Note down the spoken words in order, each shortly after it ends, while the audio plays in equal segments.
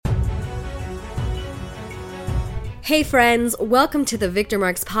Hey friends, welcome to the Victor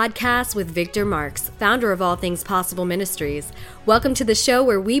Marks podcast with Victor Marks, founder of All Things Possible Ministries. Welcome to the show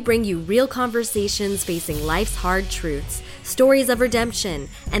where we bring you real conversations facing life's hard truths, stories of redemption,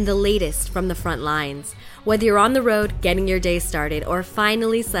 and the latest from the front lines. Whether you're on the road, getting your day started, or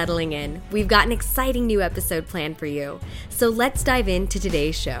finally settling in, we've got an exciting new episode planned for you. So let's dive into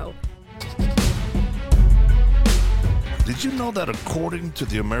today's show. Did you know that according to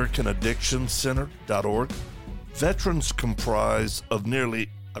the American Addiction Center.org, veterans comprise of nearly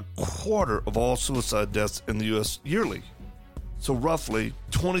a quarter of all suicide deaths in the U.S. yearly? So roughly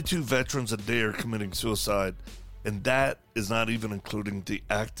 22 veterans a day are committing suicide, and that is not even including the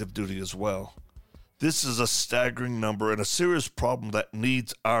active duty as well. This is a staggering number and a serious problem that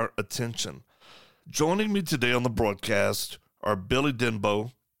needs our attention. Joining me today on the broadcast are Billy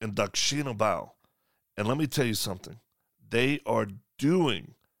Denbow and Dakshina Baugh. And let me tell you something. They are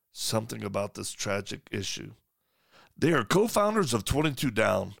doing something about this tragic issue. They are co-founders of 22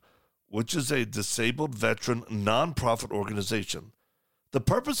 Down, which is a disabled veteran nonprofit organization. The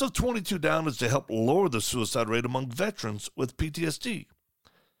purpose of 22 Down is to help lower the suicide rate among veterans with PTSD.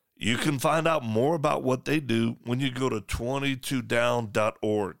 You can find out more about what they do when you go to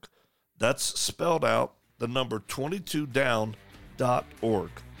 22down.org. That's spelled out, the number 22down.org.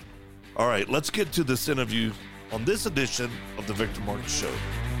 All right, let's get to this interview on this edition of the Victor Marks Show.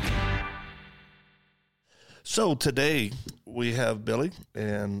 So today we have Billy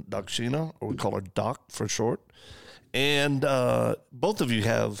and Dakshina, or we call her Doc for short. And both of you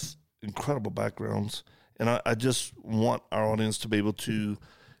have incredible backgrounds. And I just want our audience to be able to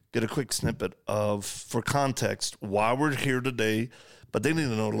get a quick snippet of, for context, why we're here today. But they need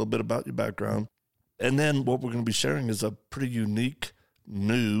to know a little bit about your background. And then what we're going to be sharing is a pretty unique,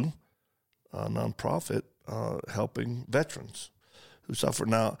 new nonprofit helping veterans who suffer.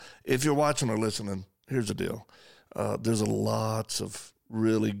 Now, if you're watching or listening, here's the deal. There's lots of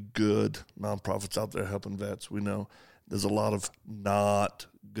really good nonprofits out there helping vets. We know there's a lot of not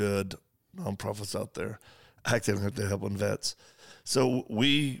good nonprofits out there acting like they're helping vets. So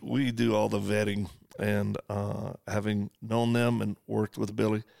we do all the vetting, and having known them and worked with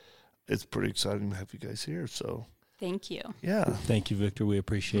Billy, it's pretty exciting to have you guys here. So thank you. Yeah. Thank you, Victor. We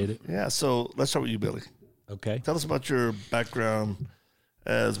appreciate it. Yeah. So let's start with you, Billy. Okay. Tell us about your background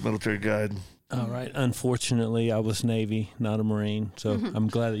as military guide. All right. Unfortunately, I was Navy, not a Marine, so I'm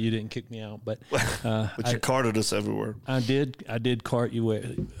glad that you didn't kick me out. But but you carted us everywhere. I did cart you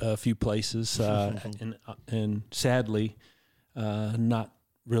a few places, and sadly, not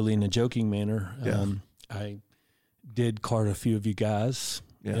really in a joking manner. I did cart a few of you guys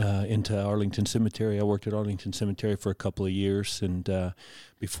into Arlington Cemetery. I worked at Arlington Cemetery for a couple of years, and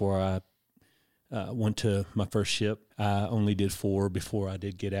before I went to my first ship, I only did 4 before I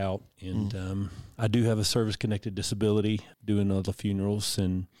did get out. And I do have a service-connected disability, doing all the funerals.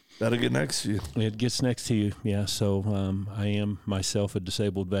 And that'll get next to you. It gets next to you, yeah. So I am myself a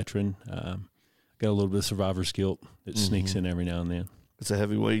disabled veteran. Got a little bit of survivor's guilt that sneaks in every now and then. It's a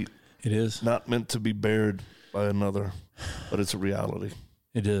heavy weight. It is. Not meant to be bared by another, but it's a reality.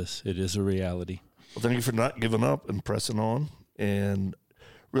 It is. It is a reality. Well, thank you for not giving up and pressing on and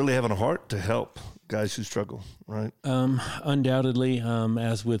really having a heart to help guys who struggle, right? Undoubtedly,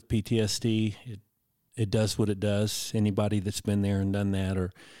 as with PTSD, it does what it does. Anybody that's been there and done that,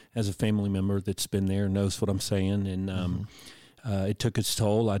 or as a family member that's been there, knows what I'm saying. And it took its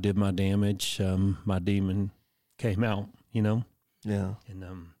toll. I did my damage. My demon came out, you know? Yeah.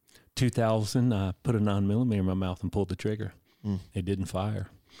 In 2000, I put a 9mm in my mouth and pulled the trigger. It didn't fire.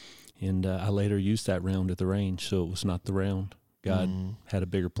 And I later used that round at the range, so it was not the round. God had a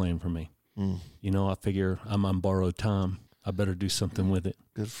bigger plan for me. You know, I figure I'm on borrowed time. I better do something with it.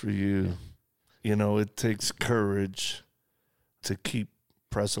 Good for you. Yeah. You know, it takes courage to keep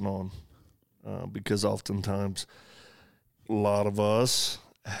pressing on because oftentimes a lot of us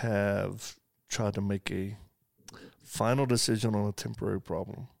have tried to make a final decision on a temporary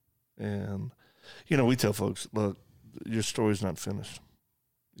problem. And, you know, we tell folks, look, your story's not finished.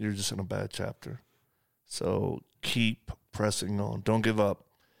 You're just in a bad chapter. So keep pressing on. Don't give up.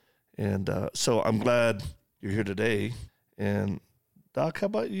 And so I'm glad you're here today. And Doc, how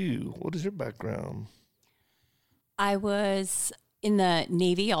about you? What is your background? I was in the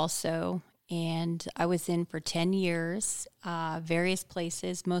Navy also, and I was in for 10 years, various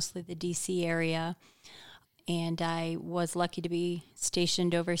places, mostly the D.C. area. And I was lucky to be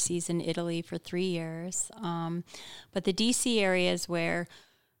stationed overseas in Italy for 3 years. But the D.C. area is where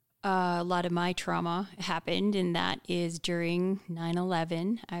a lot of my trauma happened, and that is during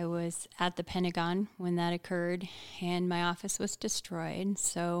 9/11. I was at the Pentagon when that occurred, and my office was destroyed.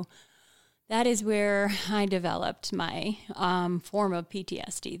 So that is where I developed my form of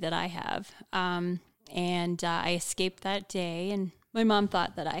PTSD that I have. And I escaped that day, and my mom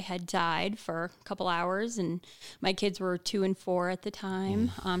thought that I had died for a couple hours, and my kids were 2 and 4 at the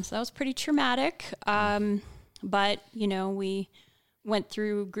time. So that was pretty traumatic. But, we went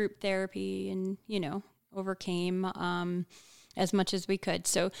through group therapy and, overcame as much as we could.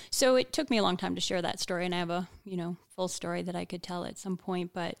 So it took me a long time to share that story, and I have a, full story that I could tell at some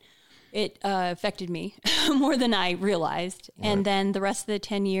point, but it affected me more than I realized. Right. And then the rest of the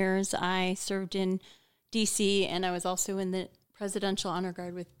 10 years I served in D.C., and I was also in the Presidential Honor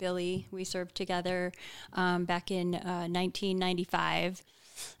Guard with Billy. We served together back in 1995.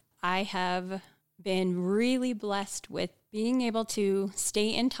 I have been really blessed with being able to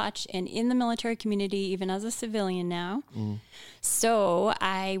stay in touch and in the military community, even as a civilian now. So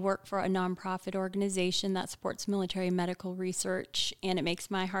I work for a nonprofit organization that supports military medical research, and it makes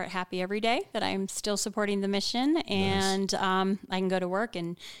my heart happy every day that I'm still supporting the mission. And I can go to work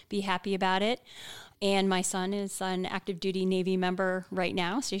and be happy about it. And my son is an active duty Navy member right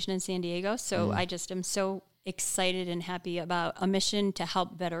now, stationed in San Diego. So I just am so excited and happy about a mission to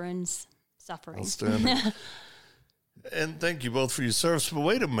help veterans suffering. Outstanding. And thank you both for your service. But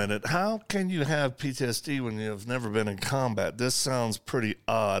wait a minute. How can you have PTSD when you have never been in combat? This sounds pretty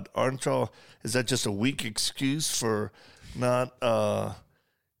odd. Aren't y'all? Is that just a weak excuse for not?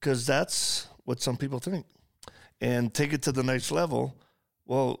 Because that's what some people think. And take it to the next level.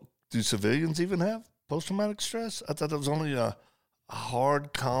 Well, do civilians even have post-traumatic stress? I thought it was only a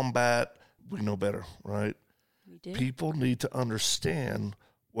hard combat. We know better, right? We do. People need to understand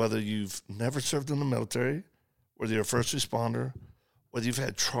whether you've never served in the military, whether you're a first responder, whether you've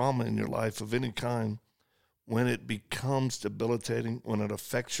had trauma in your life of any kind, when it becomes debilitating, when it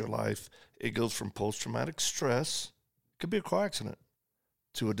affects your life, it goes from post-traumatic stress, it could be a car accident,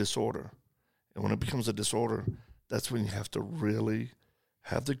 to a disorder. And when it becomes a disorder, that's when you have to really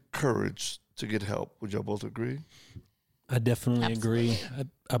have the courage to get help. Would y'all both agree? I definitely agree.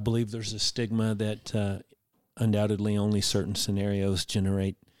 I believe there's a stigma that undoubtedly only certain scenarios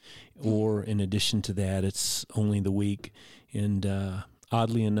generate, or in addition to that, it's only the weak. And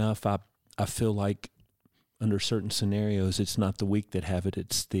oddly enough, I feel like under certain scenarios, it's not the weak that have it,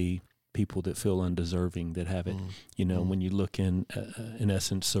 it's the people that feel undeserving that have it. When you look in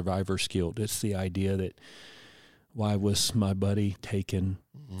essence, survivor's guilt, it's the idea that why was my buddy taken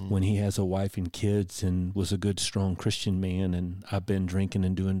when he has a wife and kids and was a good, strong Christian man, and I've been drinking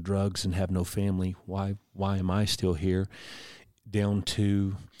and doing drugs and have no family? Why am I still here? Down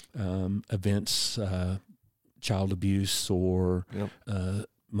to events, child abuse or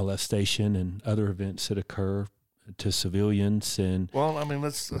molestation and other events that occur to civilians. And well, I mean,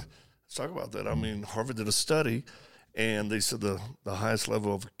 let's talk about that. I mean, Harvard did a study, and they said the highest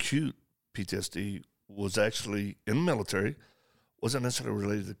level of acute PTSD was actually in the military, wasn't necessarily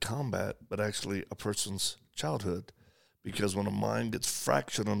related to combat, but actually a person's childhood. Because when a mind gets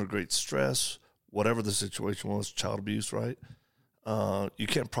fractured under great stress, whatever the situation was, child abuse, right? You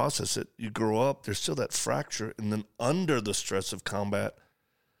can't process it. You grow up, there's still that fracture, and then under the stress of combat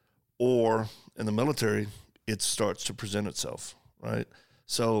or in the military, it starts to present itself, right?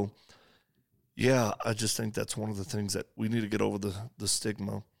 So, yeah, I just think that's one of the things that we need to get over the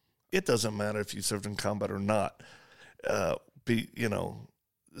stigma. It doesn't matter if you served in combat or not.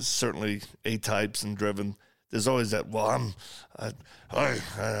 Certainly A-types and driven. There's always that, well,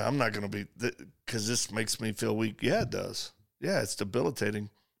 I'm not going to be, because this makes me feel weak. Yeah, it does. Yeah, it's debilitating.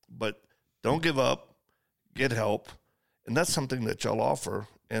 But don't give up. Get help. And that's something that y'all offer.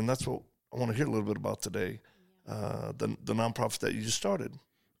 And that's what I want to hear a little bit about today, the nonprofit that you just started.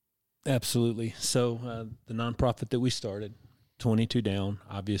 Absolutely. So the nonprofit that we started, 22 Down,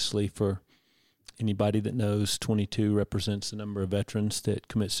 obviously, for anybody that knows, 22 represents the number of veterans that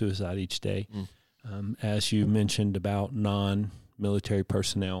commit suicide each day. As you mentioned about non-military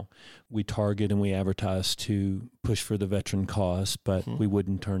personnel, we target and we advertise to push for the veteran cause, but we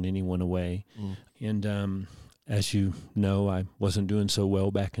wouldn't turn anyone away. And as you know, I wasn't doing so well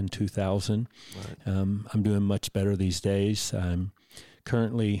back in 2000. Right. I'm doing much better these days. I'm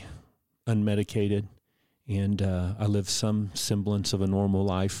currently unmedicated, and I live some semblance of a normal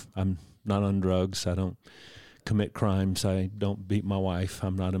life. I'm not on drugs. I don't commit crimes. I don't beat my wife.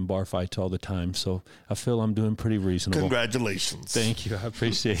 I'm not in bar fights all the time. So I feel I'm doing pretty reasonable. Congratulations. Thank you. I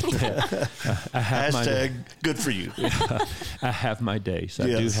appreciate that. I have Hashtag good for you. I have my days. I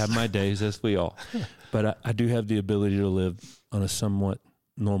do have my days, as we all. But I do have the ability to live on a somewhat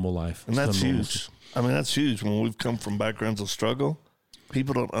normal life. And that's huge. I mean, that's huge. When we've come from backgrounds of struggle,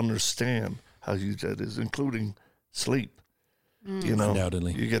 people don't understand how huge that is, including sleep. You know,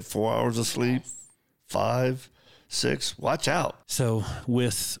 undoubtedly. You get 4 hours of sleep, 5, 6, watch out. So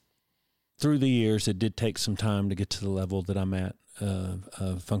through the years, it did take some time to get to the level that I'm at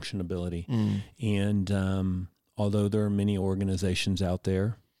of functionability. And although there are many organizations out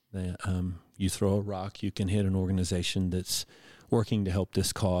there that you throw a rock, you can hit an organization that's working to help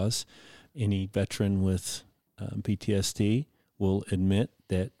this cause. Any veteran with PTSD will admit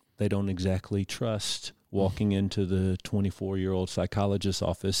that they don't exactly trust walking into the 24-year-old psychologist's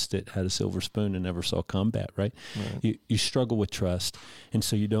office that had a silver spoon and never saw combat, right? You struggle with trust, and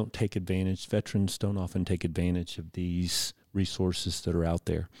so you don't take advantage. Veterans don't often take advantage of these resources that are out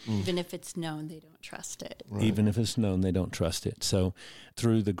there. Even if it's known, they don't trust it. Right. Even if it's known, they don't trust it. So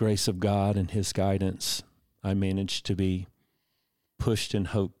through the grace of God and his guidance, I managed to be pushed and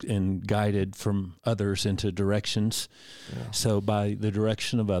hoped and guided from others into directions. So by the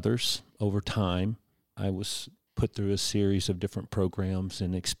direction of others over time, I was put through a series of different programs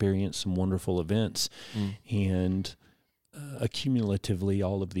and experienced some wonderful events. And accumulatively,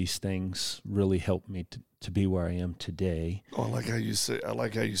 all of these things really helped me to be where I am today. Oh, I like how you say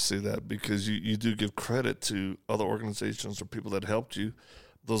that, because you do give credit to other organizations or people that helped you.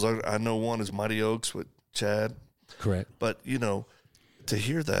 I know one is Mighty Oaks with Chad. Correct. But, you know, to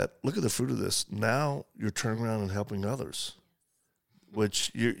hear that, look at the fruit of this. Now you're turning around and helping others,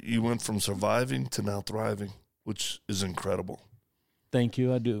 which you went from surviving to now thriving, which is incredible. Thank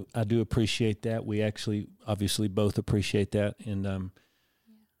you. I do appreciate that. We actually obviously both appreciate that. And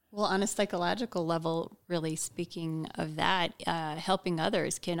well, on a psychological level, really speaking of that, helping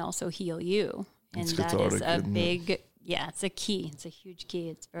others can also heal you. And it's that cathartic, is a isn't big, it? it's a key. It's a huge key.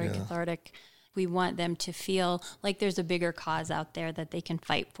 It's very cathartic. We want them to feel like there's a bigger cause out there that they can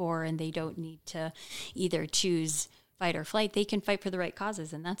fight for, and they don't need to either choose fight or flight. They can fight for the right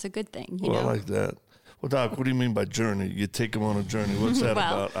causes, and that's a good thing. You know? I like that. Well, Doc, what do you mean by journey? You take them on a journey. What's that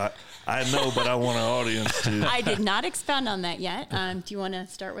about? I know, but I want our audience to. I did not expound on that yet. Do you want to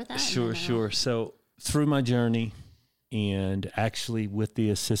start with that? Sure. So through my journey, and actually with the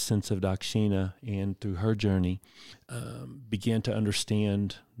assistance of Dakshina and through her journey, began to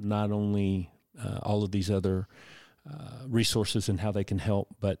understand not only all of these other resources and how they can help,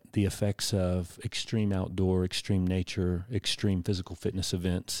 but the effects of extreme outdoor, extreme nature, extreme physical fitness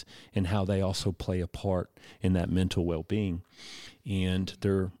events, and how they also play a part in that mental well-being. And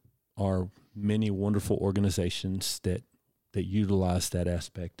there are many wonderful organizations that utilize that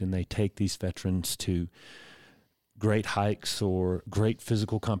aspect, and they take these veterans to great hikes or great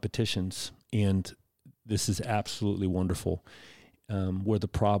physical competitions. And this is absolutely wonderful. Where the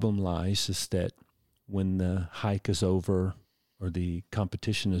problem lies is that when the hike is over or the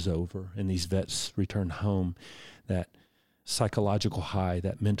competition is over and these vets return home, that psychological high,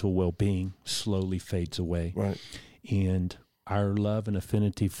 that mental well-being slowly fades away. Right. And our love and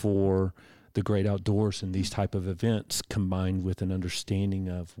affinity for the great outdoors and these type of events, combined with an understanding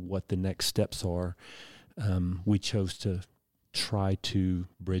of what the next steps are, we chose to try to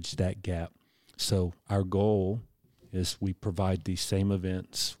bridge that gap. So our goal is we provide these same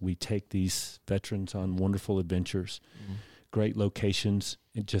events. We take these veterans on wonderful adventures, great locations,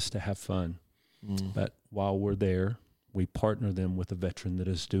 and just to have fun. But while we're there, we partner them with a veteran that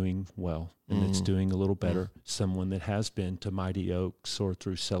is doing well and that's doing a little better, someone that has been to Mighty Oaks or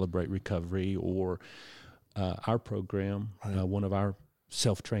through Celebrate Recovery or our program, one of our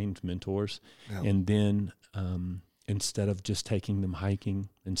self-trained mentors. And then instead of just taking them hiking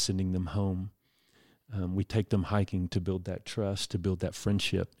and sending them home, we take them hiking to build that trust, to build that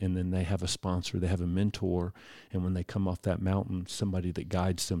friendship, and then they have a sponsor, they have a mentor, and when they come off that mountain, somebody that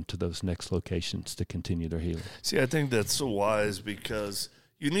guides them to those next locations to continue their healing. See, I think that's so wise, because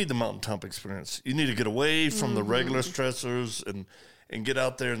you need the mountaintop experience. You need to get away from the regular stressors and get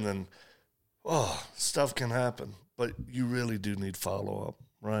out there, and then, stuff can happen. But you really do need follow-up,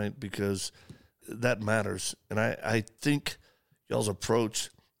 right? Because that matters. And I think y'all's approach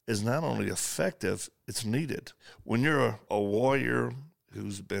is not only effective, it's needed. When you're a warrior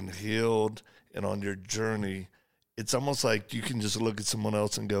who's been healed and on your journey, it's almost like you can just look at someone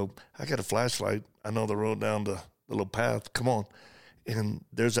else and go, I got a flashlight. I know the road down the little path. Come on. And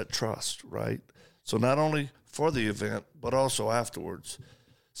there's that trust, right? So not only for the event, but also afterwards.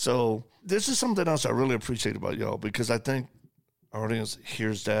 So this is something else I really appreciate about y'all, because I think our audience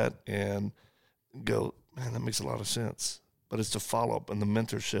hears that and go, man, that makes a lot of sense. But it's the follow-up and the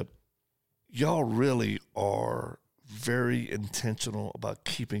mentorship. Y'all really are very intentional about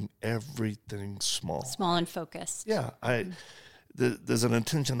keeping everything small. Small and focused. Yeah. There's an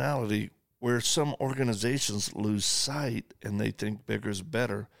intentionality where some organizations lose sight and they think bigger is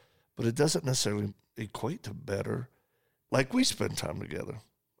better, but it doesn't necessarily equate to better. like we spend time together,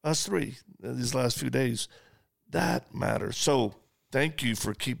 us three, these last few days. That matters. So thank you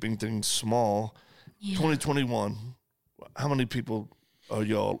for keeping things small. Yeah. 2021, how many people are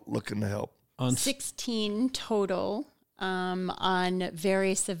y'all looking to help? 16 total on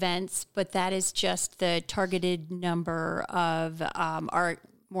various events, but that is just the targeted number of our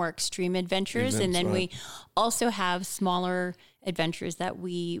more extreme adventures. And then we also have smaller adventures that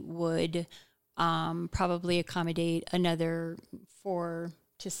we would probably accommodate another 4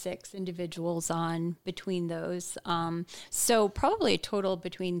 to 6 individuals on between those. So probably a total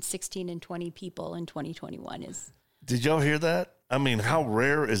between 16 and 20 people in 2021 is. Did y'all hear that? I mean, how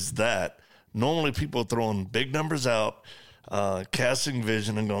rare is that? Normally people are throwing big numbers out, casting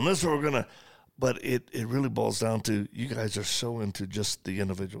vision and going, this is what we're going to, but it really boils down to you guys are so into just the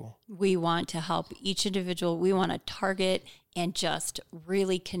individual. We want to help each individual. We want to target and just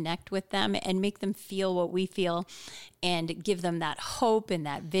really connect with them and make them feel what we feel and give them that hope and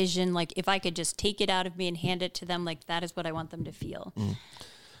that vision. Like if I could just take it out of me and hand it to them, like that is what I want them to feel.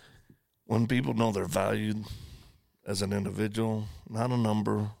 When people know they're valued as an individual, not a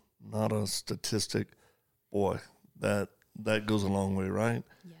number, not a statistic, boy, that goes a long way, right?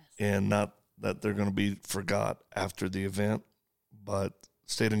 Yes. And not that they're going to be forgot after the event, but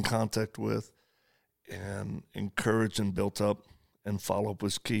stayed in contact with and encouraged and built up and follow up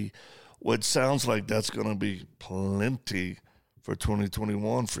was key. What sounds like that's going to be plenty for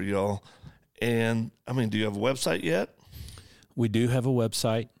 2021 for y'all. And, I mean, do you have a website yet? We do have a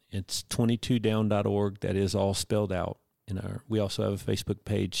website. It's 22down.org. That is all spelled out. We also have a Facebook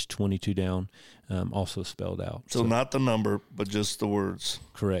page, 22down, also spelled out. So not the number, but just the words.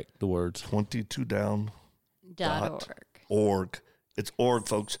 Correct, the words. 22down.org. It's org,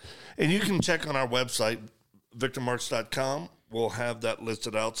 folks. And you can check on our website, victormarks.com. We'll have that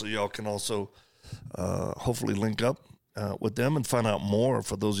listed out so y'all can also hopefully link up with them and find out more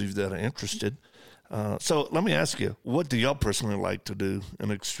for those of you that are interested. So let me ask you, what do y'all personally like to do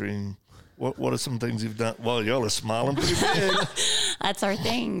in extreme? What are some things you've done? Well, y'all are smiling pretty big. That's our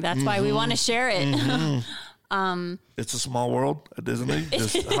thing. That's why we want to share it. It's a small world at Disney.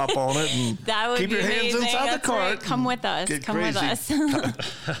 Just hop on it and keep your hands inside the cart. Right. Come with us. Come with us.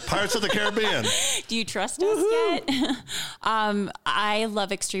 Pirates of the Caribbean. Do you trust us yet? I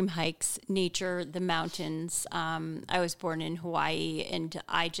love extreme hikes, nature, the mountains. I was born in Hawaii, and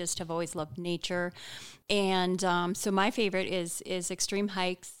I just have always loved nature. And so my favorite is extreme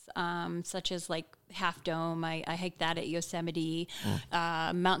hikes, such as like Half Dome. I hiked that at Yosemite,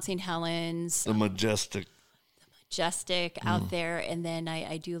 Mount St. Helens. The majestic out there. And then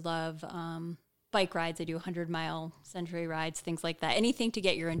I do love bike rides. I do 100-mile century rides, things like that. Anything to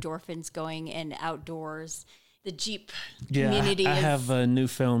get your endorphins going and outdoors. The Jeep community. I have a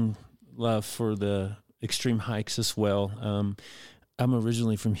newfound love for the extreme hikes as well. I'm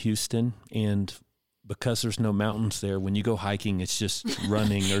originally from Houston, and because there's no mountains there, when you go hiking, it's just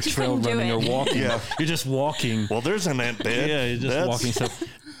running or trail running or walking. Yeah. You're just walking. Well, there's an ant bed. Yeah, you're just walking. So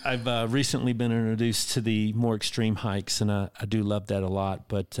I've recently been introduced to the more extreme hikes, and I do love that a lot.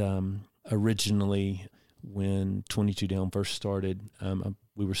 But originally, when 22 Down first started,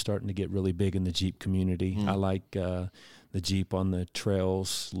 we were starting to get really big in the Jeep community. I like the Jeep on the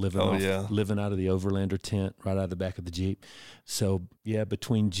trails, living out of the Overlander tent right out of the back of the Jeep. So, yeah,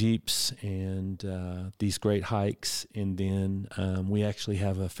 between Jeeps and these great hikes, and then we actually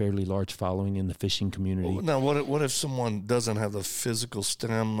have a fairly large following in the fishing community. Now, what if someone doesn't have the physical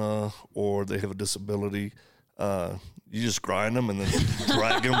stamina or they have a disability? You just grind them and then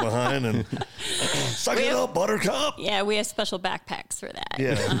drag them behind and suck it up, buttercup. Yeah, we have special backpacks for that.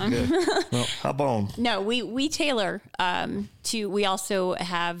 Yeah, well, hop on. No, we tailor to. We also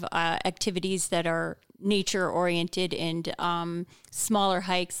have activities that are nature oriented and smaller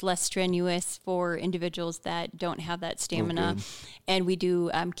hikes, less strenuous for individuals that don't have that stamina. And we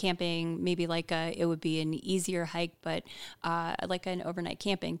do camping, maybe like it would be an easier hike, but like an overnight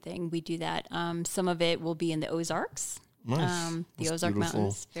camping thing. We do that. Some of it will be in the Ozarks. Nice. The Ozark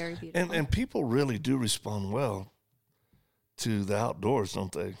Mountains, very beautiful. And people really do respond well to the outdoors,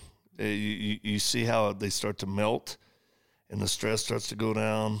 don't they? You see how they start to melt and the stress starts to go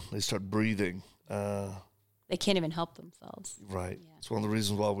down. They start breathing. They can't even help themselves. Right. Yeah. It's one of the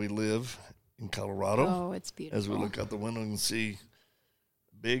reasons why we live in Colorado. Oh, it's beautiful. As we look out the window and see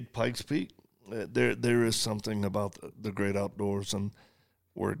big Pikes Peak, there is something about the great outdoors and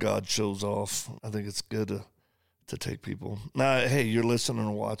where God shows off. I think it's good to take people. Now, hey, you're listening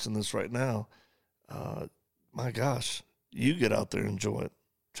and watching this right now. My gosh, you get out there and enjoy it.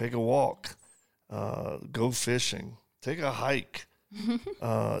 Take a walk. Go fishing. Take a hike.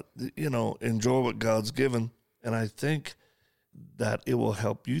 Enjoy what God's given. And I think that it will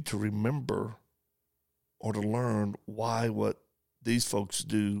help you to remember or to learn why what these folks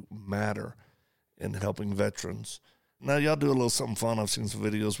do matter in helping veterans. Now, y'all do a little something fun. I've seen some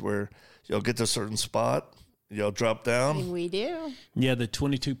videos where y'all get to a certain spot, y'all drop down. We do. Yeah, the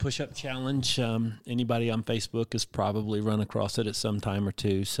 22 push-up challenge. Anybody on Facebook has probably run across it at some time or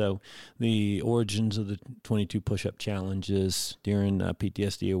two. So the origins of the 22 push-up challenge is during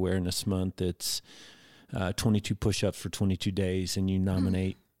PTSD Awareness Month. It's 22 push-ups for 22 days, and you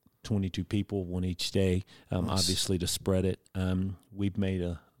nominate 22 people, one each day, obviously to spread it. We've made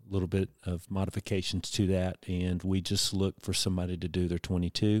a little bit of modifications to that, and we just look for somebody to do their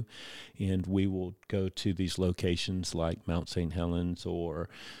 22, and we will go to these locations like Mount St. Helens or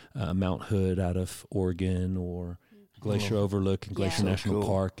Mount Hood out of Oregon or Glacier Overlook and Glacier National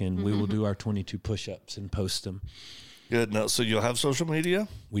Park, and we will do our 22 push-ups and post them. Good. Now, so you'll have social media?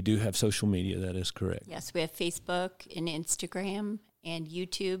 We do have social media, that is correct. Yes, we have Facebook and Instagram and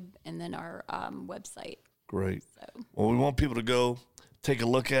YouTube, and then our website. Great. Well, we want people to go take a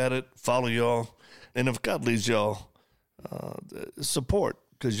look at it, follow y'all, and if God leads y'all, support,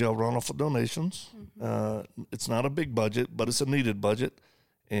 because y'all run off of donations. It's not a big budget, but it's a needed budget,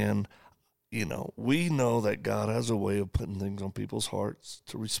 and we know that God has a way of putting things on people's hearts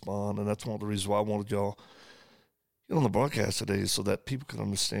to respond, and that's one of the reasons why I wanted y'all on the broadcast today, so that people can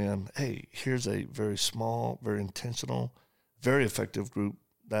understand, hey, here's a very small, very intentional, very effective group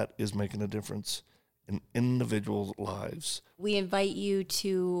that is making a difference in individual lives. We invite you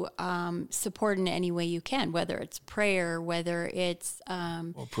to support in any way you can, whether it's prayer, whether it's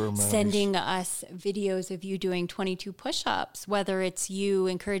sending us videos of you doing 22 push-ups, whether it's you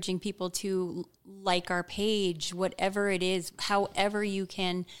encouraging people to like our page, whatever it is, however you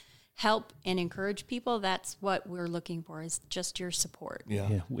can help and encourage people. That's what we're looking for, is just your support.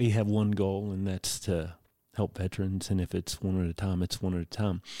 Yeah, we have one goal, and that's to help veterans, and if it's one at a time, it's one at a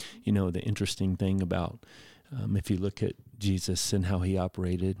time. The interesting thing about, if you look at Jesus and how he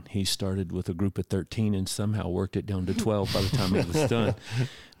operated, he started with a group of 13 and somehow worked it down to 12 by the time it was done.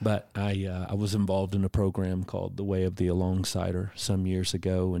 But I was involved in a program called The Way of the Alongsider some years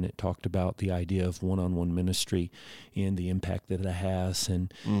ago, and it talked about the idea of one-on-one ministry and the impact that it has.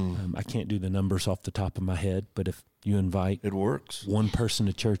 And I can't do the numbers off the top of my head, but if you invite it works one person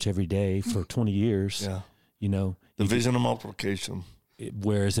to church every day for 20 years, the vision of multiplication.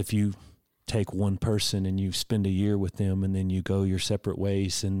 Whereas if you take one person and you spend a year with them and then you go your separate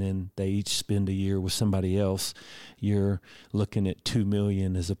ways and then they each spend a year with somebody else, you're looking at 2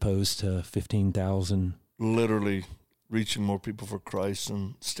 million as opposed to 15,000. Literally reaching more people for Christ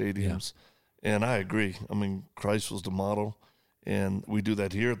in stadiums. Yeah. And I agree. I mean, Christ was the model, and we do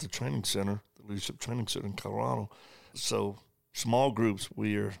that here at the training center, the Leadership Training Center in Colorado. So small groups,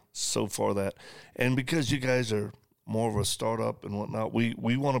 we are so far that. And because you guys are more of a startup and whatnot, we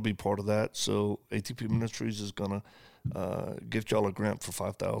want to be part of that. So ATP Ministries is going to gift y'all a grant for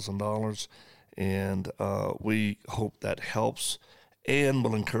 $5,000, and we hope that helps, and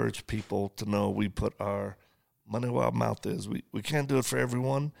will encourage people to know we put our money where our mouth is. We can't do it for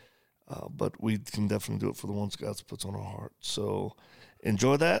everyone, but we can definitely do it for the ones God puts on our heart. So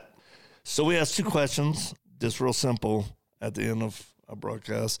enjoy that. So we asked 2 questions, just real simple, at the end of our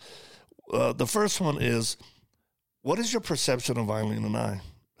broadcast. The first one is, what is your perception of Eileen and I,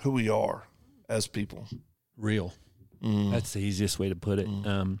 who we are as people? Real. That's the easiest way to put it.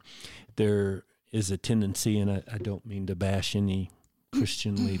 There is a tendency, and I don't mean to bash any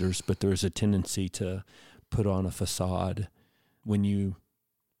Christian leaders, but there's a tendency to put on a facade. When you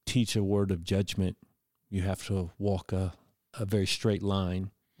teach a word of judgment, you have to walk a very straight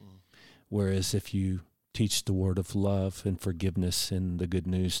line. Whereas if you teach the word of love and forgiveness and the good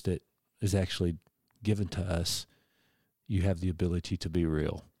news that is actually given to us, you have the ability to be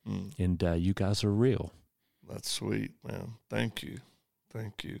real. And you guys are real. That's sweet, man. Thank you.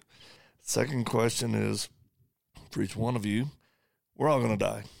 Second question is, for each one of you, we're all going to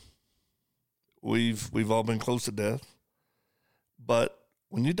die. We've all been close to death. But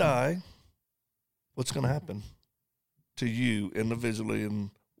when you die, what's going to happen to you individually,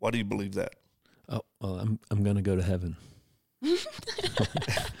 and why do you believe that? Oh, well, I'm going to go to heaven.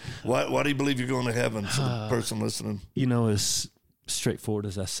 Why do you believe you're going to heaven, for the person listening? As straightforward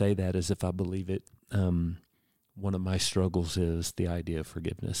as I say that, as if I believe it, one of my struggles is the idea of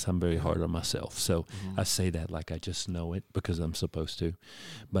forgiveness. I'm very hard on myself. So I say that like I just know it because I'm supposed to.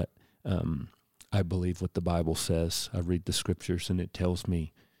 But I believe what the Bible says. I read the scriptures, and it tells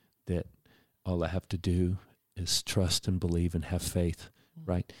me that all I have to do is trust and believe and have faith,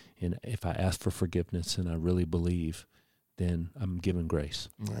 right? And if I ask for forgiveness and I really believe, then I'm given grace.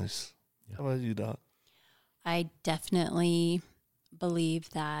 Nice. Yeah. How about you, Doc? I definitely believe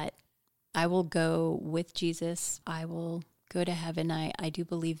that I will go with Jesus. I will go to heaven. I do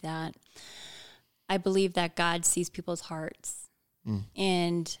believe that. I believe that God sees people's hearts.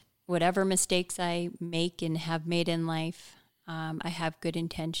 And whatever mistakes I make and have made in life, I have good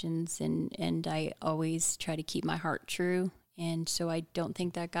intentions, and I always try to keep my heart true. And so I don't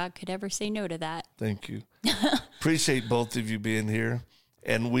think that God could ever say no to that. Thank you. Appreciate both of you being here.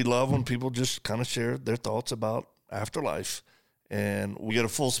 And we love when people just kind of share their thoughts about afterlife. And we get a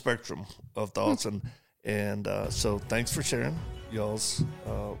full spectrum of thoughts. And so thanks for sharing y'all's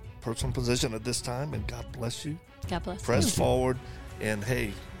personal position at this time. And God bless you. God bless you. Press forward. And,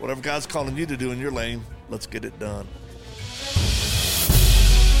 hey, whatever God's calling you to do in your lane, let's get it done.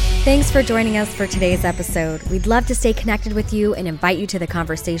 Thanks for joining us for today's episode. We'd love to stay connected with you and invite you to the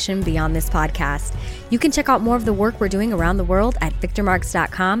conversation beyond this podcast. You can check out more of the work we're doing around the world at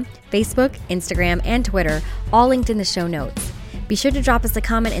victormarks.com, Facebook, Instagram, and Twitter, all linked in the show notes. Be sure to drop us a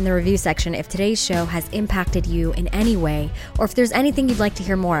comment in the review section if today's show has impacted you in any way, or if there's anything you'd like to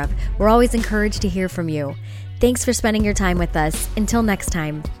hear more of. We're always encouraged to hear from you. Thanks for spending your time with us. Until next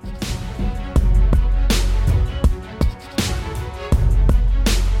time.